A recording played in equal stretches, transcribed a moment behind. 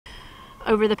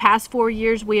Over the past 4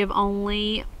 years, we have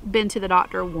only been to the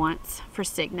doctor once for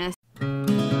sickness.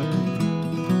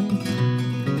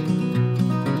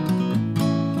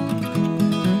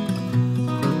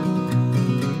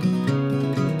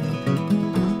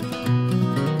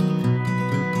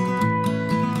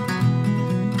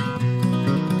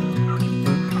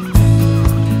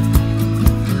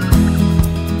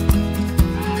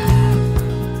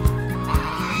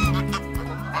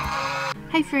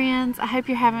 Hey friends, I hope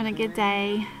you're having a good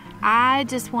day. I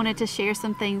just wanted to share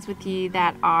some things with you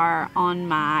that are on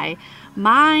my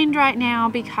mind right now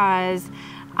because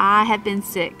I have been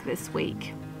sick this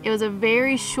week. It was a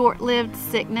very short-lived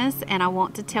sickness, and I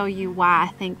want to tell you why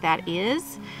I think that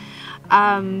is.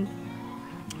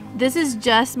 This is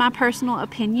just my personal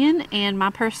opinion and my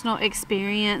personal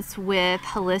experience with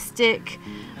holistic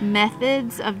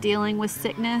methods of dealing with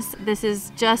sickness. This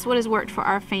is just what has worked for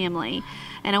our family.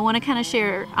 And I want to kind of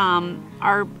share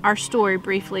our story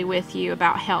briefly with you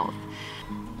about health.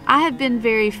 I have been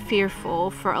very fearful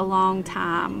for a long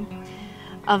time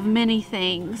of many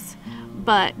things,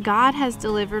 but God has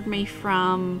delivered me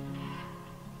from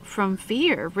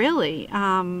fear, really.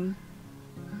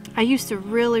 I used to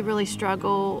really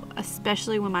struggle,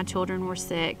 especially when my children were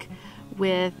sick,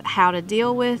 with how to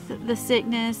deal with the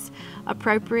sickness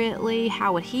appropriately.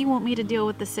 How would He want me to deal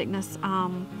with the sickness?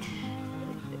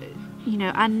 You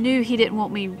know, I knew He didn't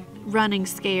want me running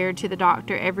scared to the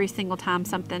doctor every single time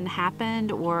something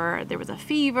happened or there was a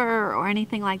fever or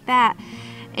anything like that.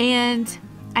 And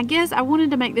I guess I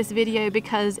wanted to make this video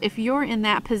because if you're in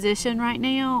that position right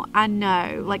now, I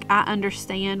know, like, I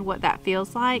understand what that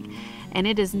feels like, and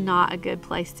it is not a good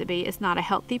place to be. It's not a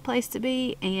healthy place to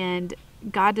be, and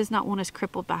God does not want us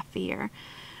crippled by fear.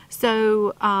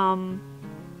 So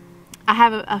I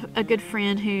have a good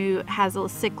friend who has a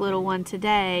sick little one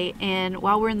today, and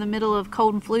while we're in the middle of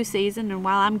cold and flu season and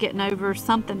while I'm getting over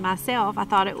something myself, I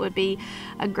thought it would be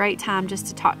a great time just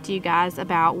to talk to you guys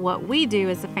about what we do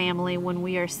as a family when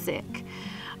we are sick,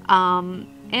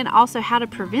 and also how to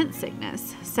prevent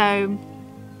sickness. So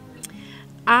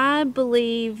I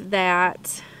believe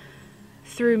that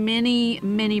through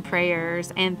many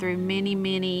prayers and through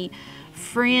many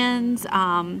friends,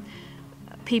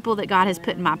 people that God has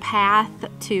put in my path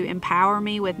to empower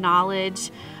me with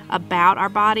knowledge about our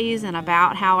bodies and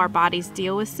about how our bodies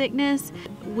deal with sickness,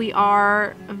 we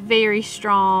are very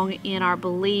strong in our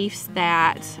beliefs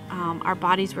that our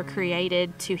bodies were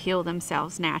created to heal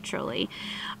themselves naturally.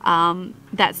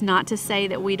 That's not to say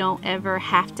that we don't ever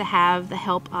have to have the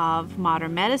help of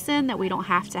modern medicine, that we don't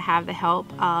have to have the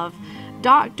help of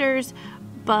doctors,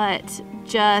 but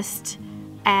just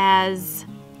as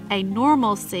a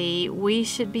normalcy, we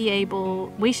should be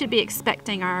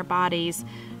expecting our bodies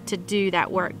to do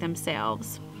that work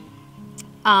themselves.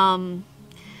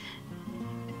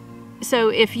 So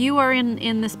if you are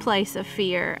in this place of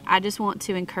fear, I just want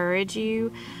to encourage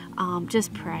you,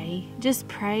 just pray, just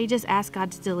ask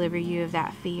God to deliver you of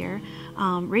that fear.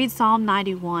 Read Psalm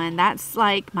 91. That's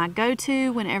like my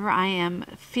go-to whenever I am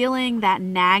feeling that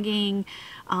nagging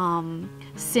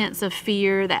sense of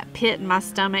fear, that pit in my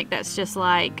stomach that's just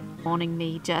like wanting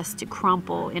me just to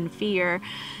crumple in fear.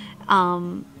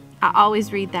 I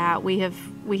always read that. We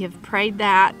have prayed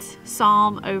that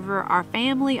psalm over our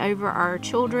family, over our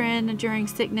children during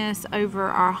sickness, over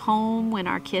our home when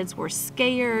our kids were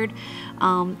scared.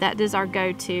 That is our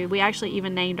go-to. We actually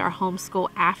even named our homeschool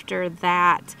after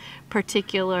that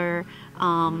particular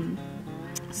psalm.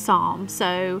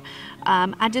 So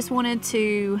I just wanted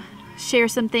to share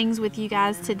some things with you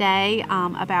guys today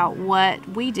about what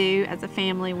we do as a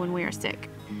family when we are sick.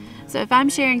 So if I'm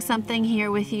sharing something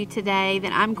here with you today,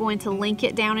 then I'm going to link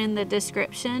it down in the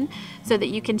description so that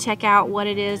you can check out what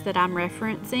it is that I'm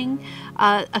referencing.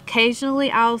 Occasionally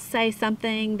I'll say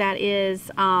something that is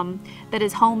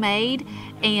homemade,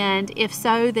 and if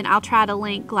so, then I'll try to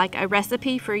link like a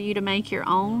recipe for you to make your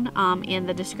own in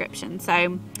the description.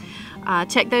 So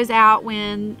check those out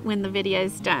when the video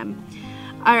is done.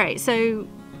 All right, so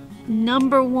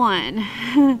number one,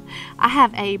 I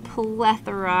have a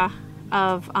plethora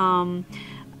of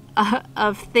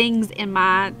things in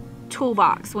my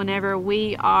toolbox whenever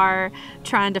we are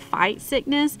trying to fight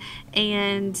sickness,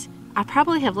 and I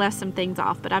probably have left some things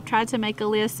off, but I've tried to make a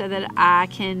list so that I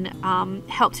can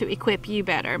help to equip you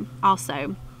better.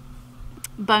 Also,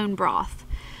 bone broth.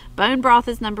 Bone broth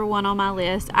is number one on my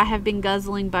list. I have been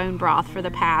guzzling bone broth for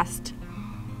the past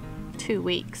 2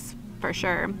 weeks for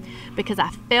sure because I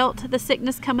felt the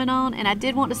sickness coming on. And I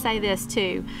did want to say this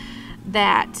too,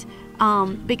 that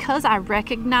because I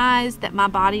recognized that my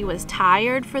body was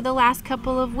tired for the last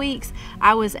couple of weeks,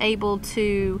 I was able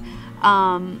to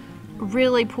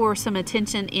really pour some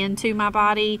attention into my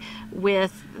body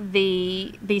with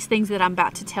these things that I'm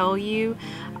about to tell you.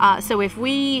 So if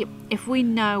we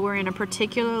know we're in a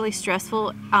particularly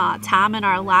stressful time in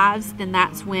our lives, then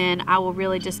that's when I will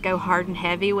really just go hard and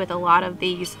heavy with a lot of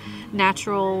these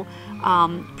natural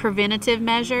preventative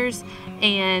measures,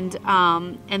 and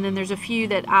then there's a few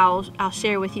that I'll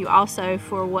share with you also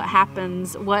for what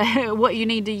happens, what you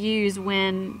need to use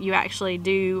when you actually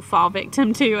do fall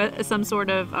victim to some sort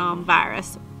of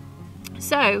virus.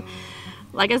 So,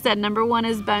 like I said, number one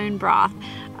is bone broth.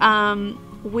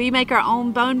 We make our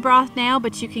own bone broth now,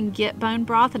 but you can get bone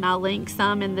broth, and I'll link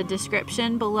some in the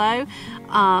description below,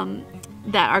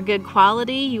 that are good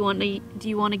quality. Do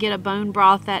you want to get a bone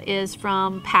broth that is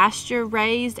from pasture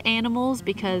raised animals,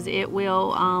 because it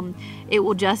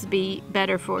will just be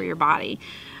better for your body.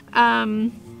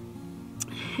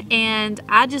 And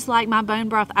I just like my bone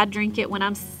broth. I drink it when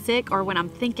I'm sick, or when I'm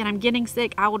thinking I'm getting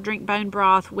sick. I will drink bone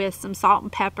broth with some salt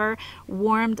and pepper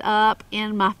warmed up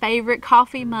in my favorite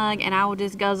coffee mug, and I will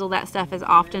just guzzle that stuff as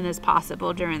often as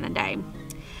possible during the day.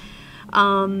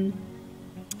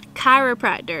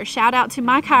 Chiropractor. Shout out to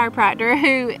my chiropractor,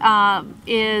 who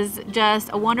is just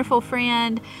a wonderful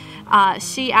friend.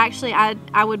 She actually,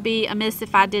 I would be amiss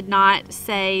if I did not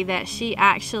say that she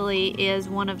actually is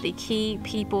one of the key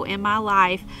people in my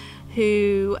life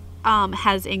who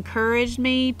has encouraged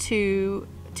me to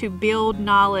build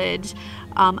knowledge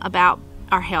about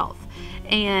our health.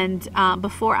 And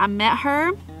before I met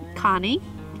her, Connie,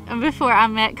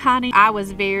 I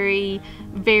was very,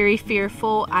 very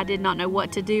fearful. I did not know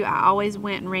what to do. I always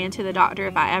went and ran to the doctor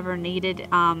if I ever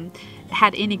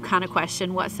had any kind of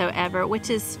question whatsoever, which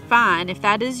is fine. If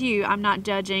that is you, I'm not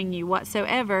judging you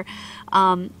whatsoever.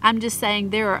 I'm just saying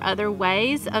there are other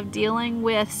ways of dealing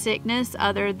with sickness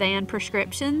other than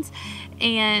prescriptions,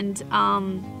 and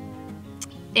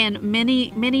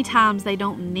many times they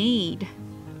don't need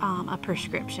a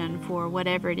prescription for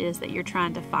whatever it is that you're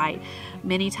trying to fight.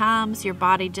 Many times your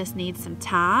body just needs some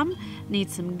time,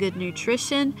 needs some good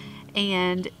nutrition,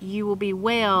 and you will be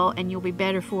well, and you'll be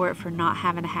better for it for not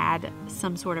having had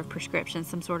some sort of prescription,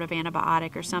 some sort of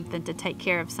antibiotic or something to take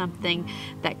care of something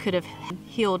that could have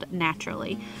healed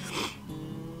naturally.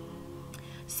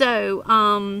 So,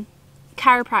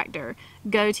 chiropractor.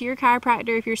 Go to your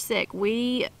chiropractor if you're sick.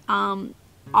 We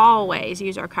always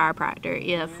use our chiropractor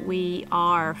if we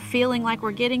are feeling like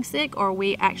we're getting sick or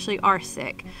we actually are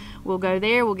sick. We'll go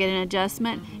there, we'll get an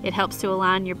adjustment. It helps to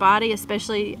align your body,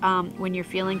 especially when you're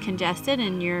feeling congested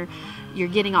and you're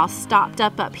getting all stopped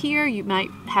up here. You might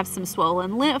have some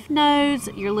swollen lymph nodes.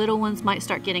 Your little ones might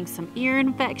start getting some ear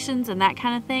infections and that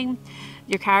kind of thing.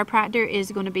 Your chiropractor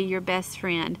is going to be your best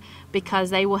friend,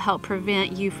 because they will help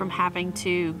prevent you from having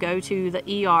to go to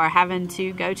the ER, having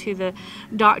to go to the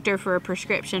doctor for a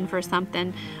prescription for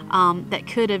something that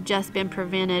could have just been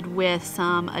prevented with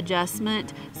some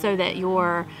adjustment, so that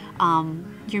your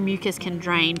mucus can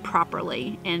drain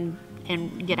properly and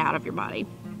get out of your body.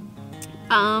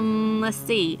 Let's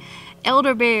see.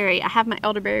 Elderberry. I have my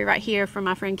elderberry right here from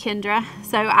my friend Kendra.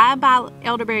 So I buy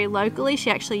elderberry locally. She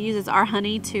actually uses our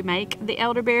honey to make the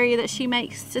elderberry that she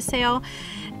makes to sell,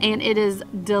 and it is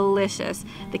delicious.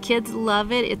 The kids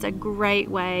love it. It's a great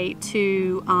way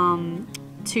to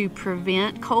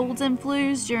prevent colds and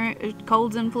flus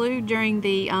during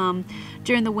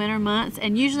the winter months.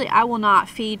 And usually I will not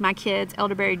feed my kids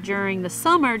elderberry during the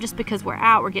summer, just because we're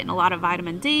out, we're getting a lot of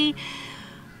vitamin D.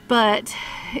 But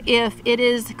if it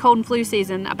is cold and flu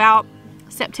season, about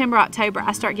September, October,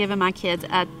 I start giving my kids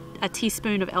a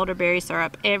teaspoon of elderberry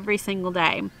syrup every single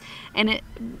day. And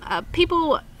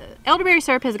elderberry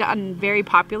syrup has gotten very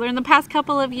popular in the past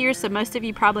couple of years, so most of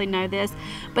you probably know this,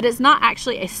 but it's not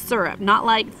actually a syrup, not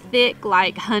like thick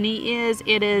like honey is.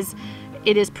 It is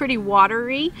pretty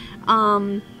watery,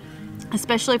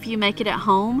 especially if you make it at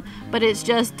home, but it's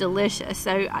just delicious.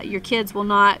 So your kids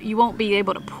you won't be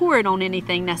able to pour it on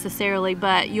anything necessarily,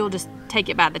 but you'll just take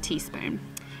it by the teaspoon.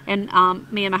 And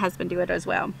me and my husband do it as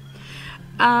well.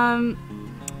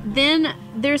 Then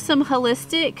there's some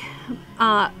holistic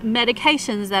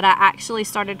medications that I actually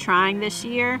started trying this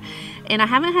year, and I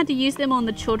haven't had to use them on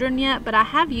the children yet, but I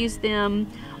have used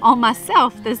them on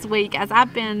myself this week as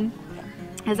I've been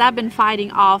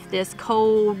fighting off this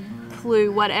cold,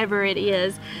 flu, whatever it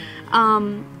is.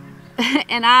 And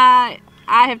I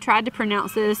have tried to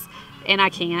pronounce this and I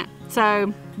can't.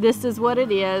 So this is what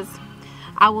it is.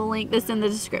 I will link this in the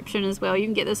description as well. You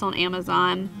can get this on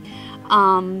Amazon.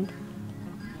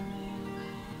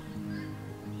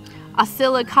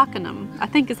 Oscillococcinum, I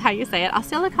think is how you say it.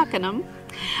 Oscillococcinum.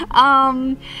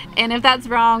 And if that's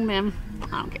wrong, then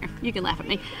I don't care. You can laugh at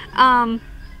me.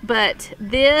 but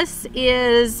this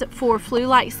is for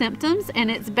flu-like symptoms, and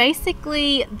it's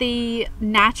basically the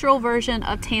natural version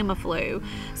of Tamiflu.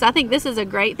 So I think this is a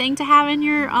great thing to have in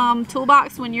your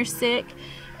toolbox when you're sick.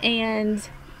 And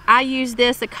I used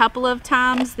this a couple of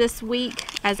times this week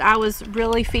as I was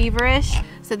really feverish.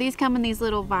 So these come in these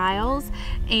little vials,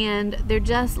 and they're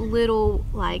just little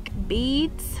like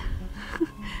beads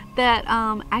that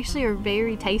actually are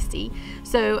very tasty.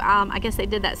 So I guess they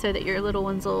did that so that your little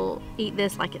ones will eat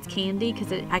this like it's candy,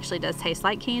 because it actually does taste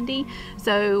like candy.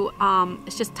 So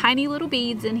it's just tiny little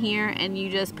beads in here, and you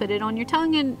just put it on your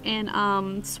tongue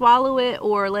and swallow it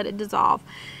or let it dissolve.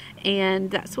 And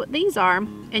that's what these are.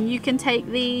 And you can take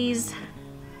these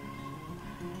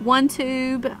one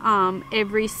tube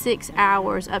every 6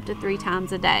 hours up to 3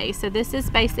 times a day. So this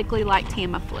is basically like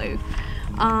Tamiflu.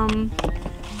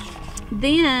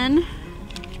 Then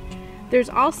there's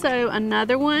also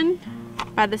another one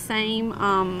by the same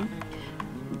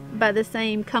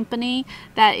company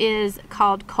that is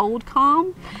called Cold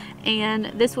Calm, and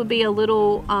this would be a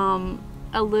little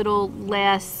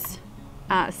less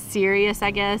serious,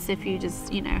 I guess, if you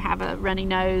just have a runny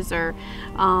nose or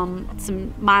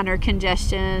some minor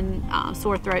congestion,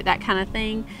 sore throat, that kind of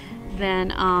thing.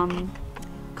 Then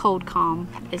Cold Calm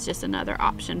is just another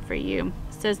option for you.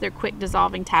 It says they're quick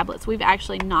dissolving tablets. We've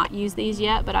actually not used these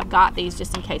yet, but I've got these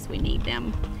just in case we need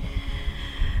them.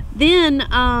 Then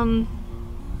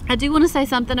I do want to say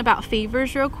something about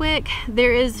fevers real quick.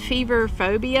 There is fever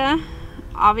phobia.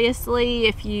 Obviously,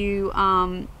 if you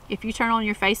turn on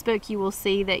your Facebook, you will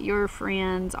see that your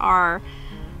friends are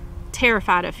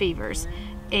terrified of fevers,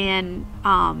 and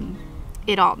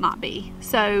it ought not be.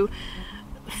 So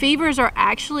fevers are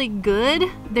actually good.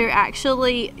 They're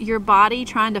actually your body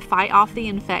trying to fight off the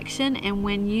infection, and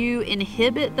when you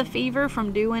inhibit the fever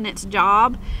from doing its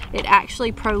job, it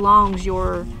actually prolongs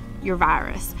your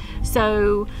virus.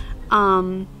 So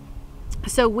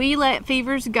so we let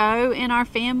fevers go in our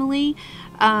family.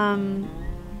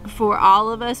 For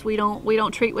all of us, we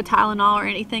don't treat with Tylenol or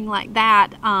anything like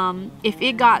that. If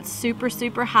it got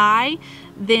super high,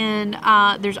 then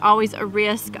there's always a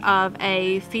risk of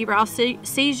a febrile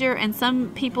seizure, and some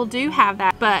people do have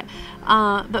that, but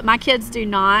my kids do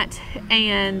not.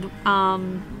 And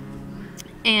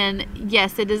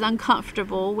yes, it is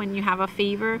uncomfortable when you have a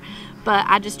fever, but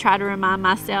I just try to remind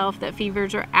myself that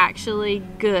fevers are actually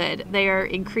good. They are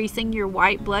increasing your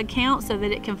white blood count so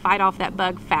that it can fight off that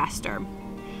bug faster.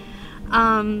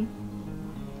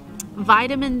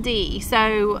 Vitamin D.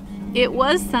 So it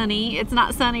was sunny. It's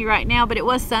not sunny right now, but it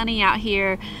was sunny out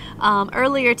here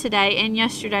earlier today and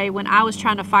yesterday when I was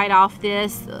trying to fight off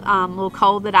this little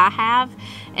cold that I have.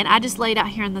 And I just laid out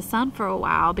here in the sun for a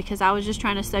while because I was just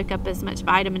trying to soak up as much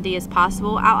vitamin D as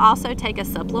possible. I'll also take a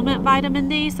supplement vitamin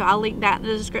D, so I'll link that in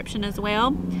the description as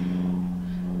well.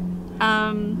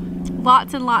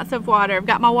 Lots and lots of water. I've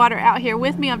got my water out here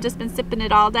with me. I've just been sipping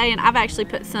it all day, and I've actually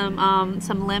put some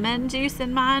lemon juice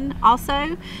in mine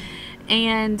also,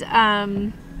 and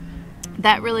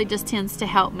that really just tends to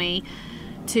help me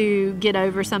to get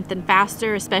over something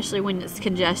faster, especially when it's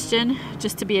congestion,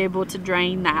 just to be able to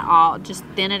drain that all, just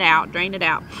thin it out, drain it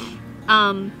out.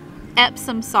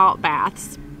 Epsom salt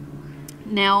baths.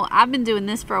 Now, I've been doing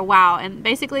this for a while, and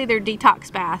basically they're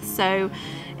detox baths. So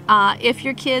if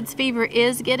your kid's fever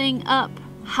is getting up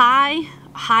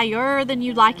higher than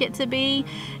you'd like it to be,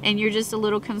 and you're just a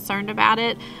little concerned about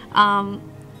it,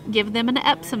 give them an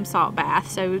Epsom salt bath.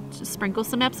 So just sprinkle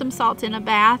some Epsom salt in a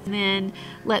bath, and then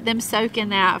let them soak in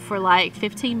that for like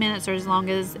 15 minutes or as long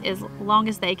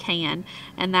as they can,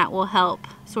 and that will help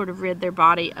sort of rid their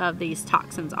body of these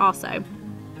toxins also.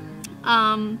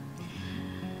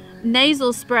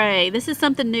 Nasal spray. This is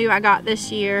something new I got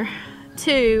this year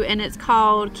too, and it's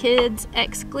called Kids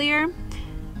X Clear,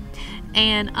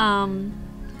 and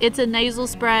it's a nasal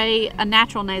spray, a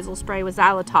natural nasal spray with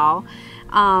xylitol,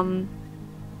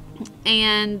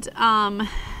 and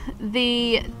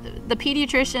the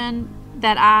pediatrician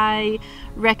that I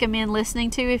recommend listening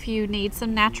to if you need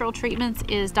some natural treatments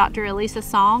is Dr. Elisa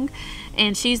Song,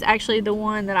 and she's actually the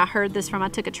one that I heard this from. I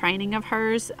took a training of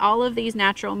hers. All of these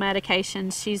natural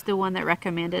medications, she's the one that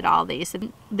recommended all these.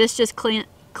 And this just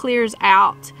clears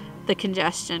out the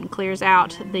congestion, clears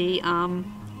out the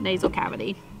nasal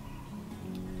cavity.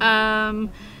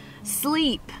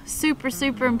 Sleep,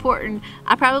 super important.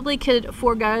 I probably could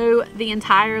forego the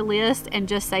entire list and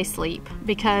just say sleep,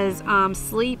 because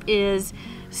sleep is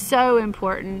so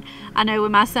important. I know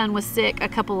when my son was sick a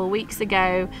couple of weeks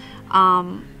ago,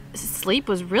 sleep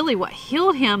was really what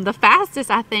healed him the fastest,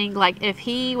 I think. Like, if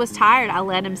he was tired, I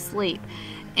let him sleep,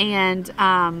 and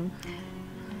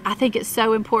I think it's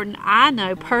so important. I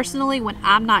know personally when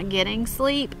I'm not getting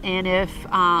sleep, and if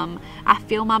I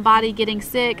feel my body getting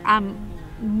sick, I'm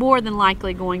more than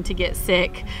likely going to get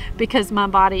sick because my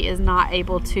body is not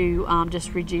able to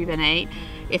just rejuvenate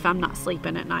if I'm not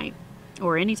sleeping at night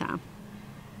or anytime.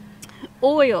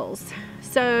 Oils.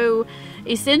 So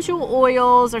essential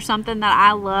oils are something that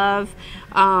I love.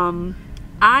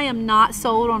 I am not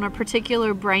sold on a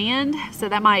particular brand, so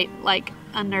that might like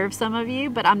unnerve some of you,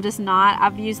 but I'm just not.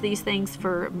 I've used these things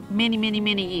for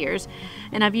many years,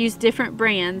 and I've used different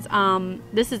brands.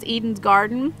 This is Eden's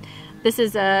Garden. This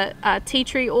is a tea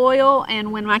tree oil,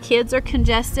 and when my kids are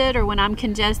congested or when I'm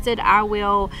congested, I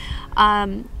will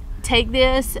take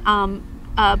this,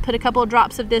 put a couple of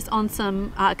drops of this on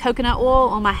some coconut oil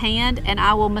on my hand, and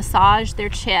I will massage their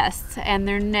chests and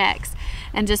their necks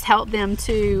and just help them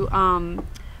to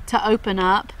open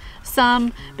up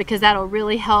some, because that'll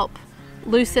really help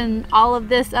loosen all of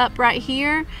this up right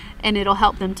here, and it'll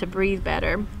help them to breathe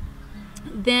better.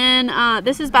 Then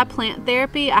this is by Plant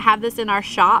Therapy. I have this in our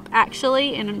shop,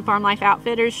 actually, in Farm Life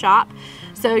Outfitters shop,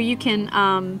 so you can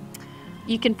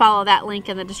follow that link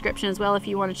in the description as well if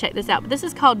you want to check this out. But this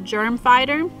is called Germ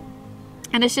Fighter,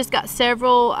 and it's just got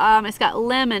several, it's got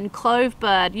lemon, clove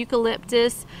bud,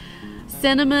 eucalyptus,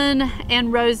 cinnamon,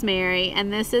 and rosemary,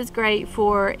 and this is great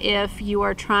for if you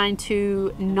are trying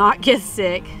to not get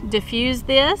sick. Diffuse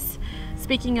this.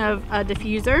 Speaking of a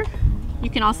diffuser, you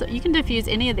can diffuse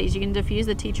any of these. You can diffuse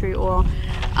the tea tree oil,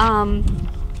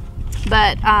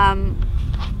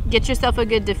 get yourself a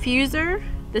good diffuser.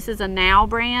 This is a Now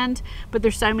brand, but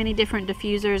there's so many different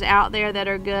diffusers out there that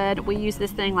are good. We use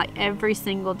this thing like every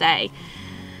single day.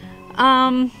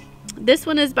 This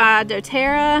one is by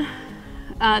doTERRA.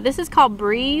 This is called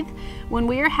Breathe. When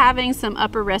we are having some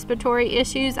upper respiratory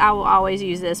issues, I will always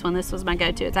use this one. This was my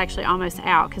go-to. It's actually almost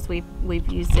out because we've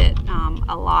used it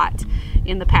a lot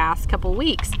in the past couple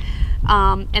weeks.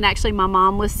 And actually, my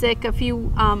mom was sick a few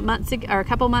months ago, or a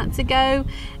couple months ago,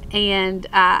 and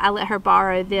I let her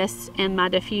borrow this and my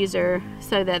diffuser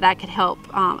so that could help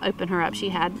open her up. She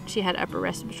had upper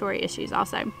respiratory issues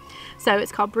also. So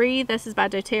it's called Breathe. This is by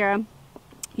doTERRA.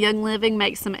 Young Living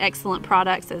makes some excellent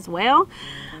products as well.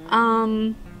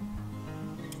 I've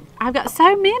got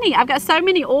so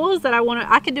many oils that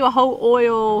I could do a whole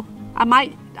oil. I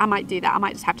might do that. I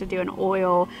might just have to do an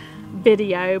oil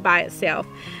video by itself.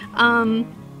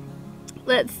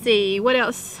 Let's see, what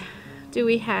else do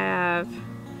we have?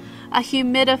 A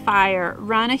humidifier.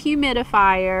 Run a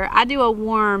humidifier. I do a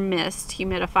warm mist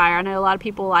humidifier. I know a lot of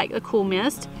people like a cool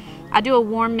mist. I do a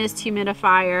warm mist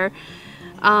humidifier.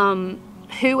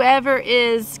 Whoever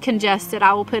is congested,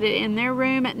 I will put it in their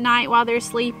room at night while they're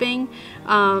sleeping.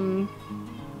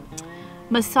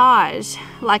 Massage,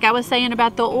 like I was saying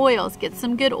about the oils, get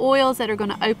some good oils that are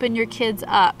going to open your kids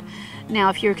up. Now,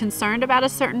 if you're concerned about a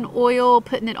certain oil,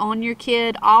 putting it on your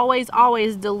kid, always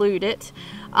dilute it.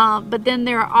 But then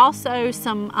there are also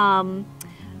some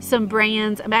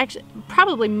brands, actually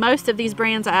probably most of these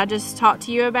brands I just talked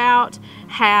to you about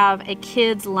have a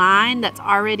kids line that's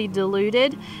already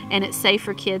diluted, and it's safe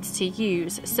for kids to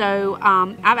use. So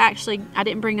I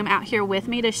didn't bring them out here with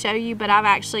me to show you, but I've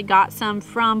actually got some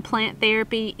from Plant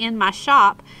Therapy in my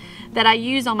shop that I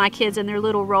use on my kids in their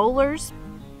little rollers.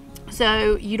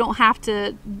 So you don't have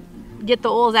to get the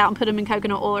oils out and put them in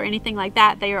coconut oil or anything like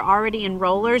that. They are already in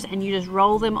rollers, and you just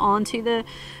roll them onto the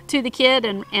kid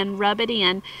and rub it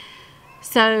in.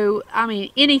 So, I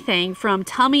mean, anything from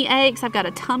tummy aches. I've got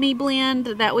a tummy blend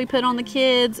that we put on the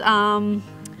kids.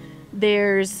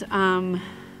 There's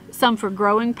some for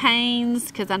growing pains,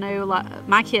 because I know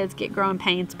my kids get growing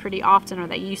pains pretty often, or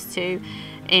they used to,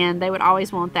 and they would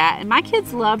always want that. And my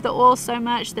kids love the oil so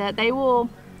much that they will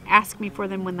ask me for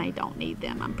them when they don't need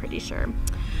them, I'm pretty sure.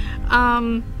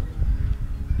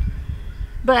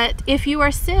 But if you are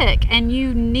sick and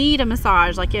you need a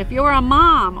massage, like if you're a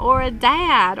mom or a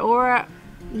dad or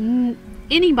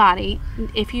anybody,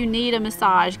 if you need a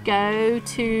massage, go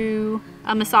to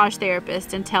a massage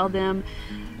therapist and tell them,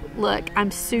 look,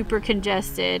 I'm super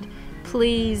congested.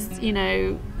 Please,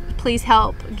 please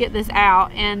help get this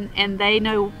out. And they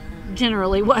know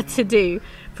generally what to do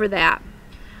for that.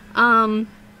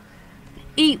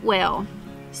 Eat well.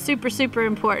 Super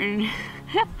important.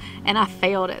 And I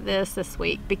failed at this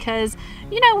week because,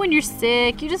 when you're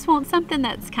sick, you just want something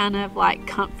that's kind of like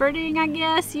comforting, I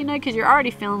guess, because you're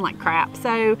already feeling like crap.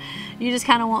 So you just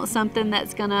kind of want something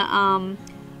that's gonna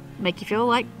make you feel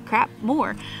like crap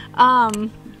more.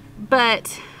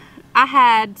 But I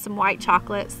had some white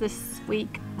chocolates this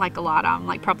week, like a lot of them,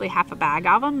 like probably half a bag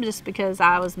of them, just because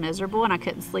I was miserable and I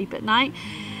couldn't sleep at night.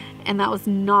 And that was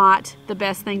not the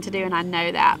best thing to do, and I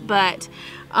know that. But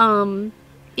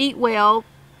eat well.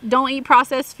 Don't eat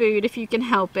processed food if you can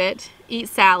help it. Eat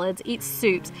salads, eat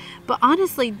soups. But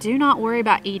honestly, do not worry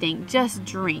about eating. Just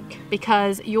drink,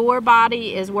 because your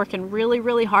body is working really,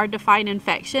 really hard to fight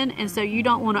infection. And so you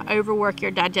don't want to overwork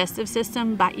your digestive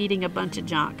system by eating a bunch of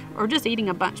junk, or just eating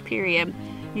a bunch, period.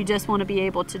 You just want to be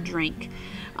able to drink.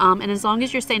 And as long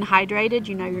as you're staying hydrated,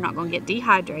 you know you're not going to get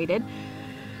dehydrated.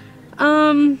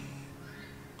 So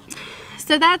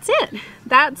that's it.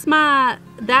 That's my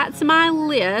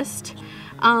list.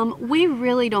 We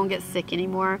really don't get sick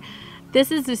anymore. This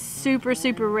is super,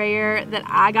 super rare that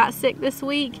I got sick this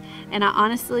week, and I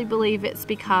honestly believe it's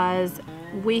because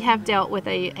we have dealt with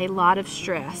a lot of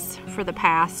stress for the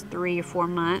past 3 or 4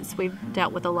 months. We've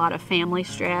dealt with a lot of family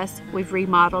stress. We've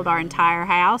remodeled our entire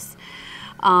house.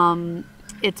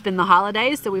 It's been the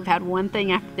holidays, so we've had one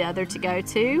thing after the other to go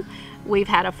to. We've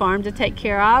had a farm to take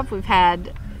care of. We've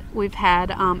had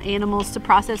animals to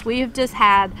process. We have just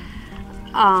had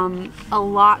a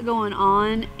lot going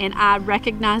on, and I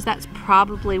recognize that's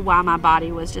probably why my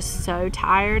body was just so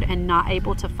tired and not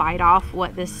able to fight off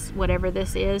whatever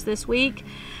this is this week.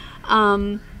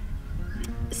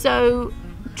 So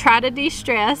try to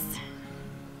de-stress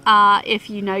if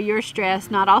you know you're stressed.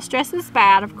 Not all stress is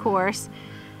bad, of course.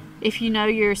 If you know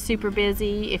you're super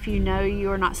busy, if you know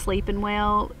you're not sleeping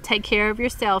well, take care of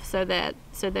yourself so that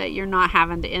you're not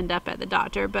having to end up at the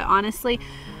doctor. But honestly,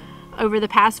 over the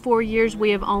past 4 years, we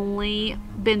have only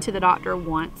been to the doctor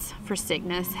once for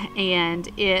sickness, and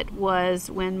it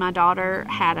was when my daughter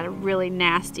had a really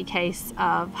nasty case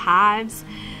of hives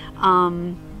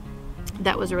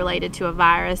that was related to a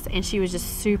virus, and she was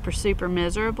just super, super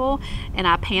miserable, and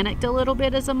I panicked a little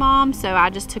bit as a mom, so I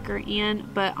just took her in.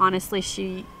 But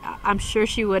honestly, I'm sure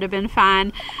she would have been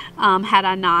fine had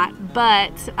I not.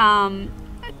 But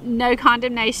no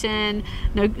condemnation,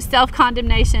 no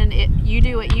self-condemnation. You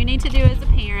do what you need to do as a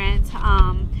parent,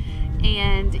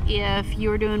 and if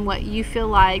you're doing what you feel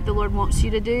like the Lord wants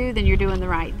you to do, then you're doing the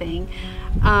right thing.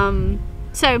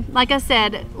 So like I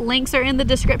said, links are in the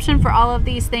description for all of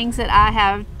these things that I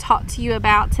have talked to you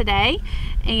about today,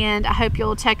 and I hope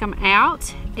you'll check them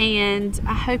out, and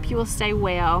I hope you will stay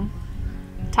well.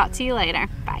 Talk to you later.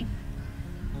 Bye.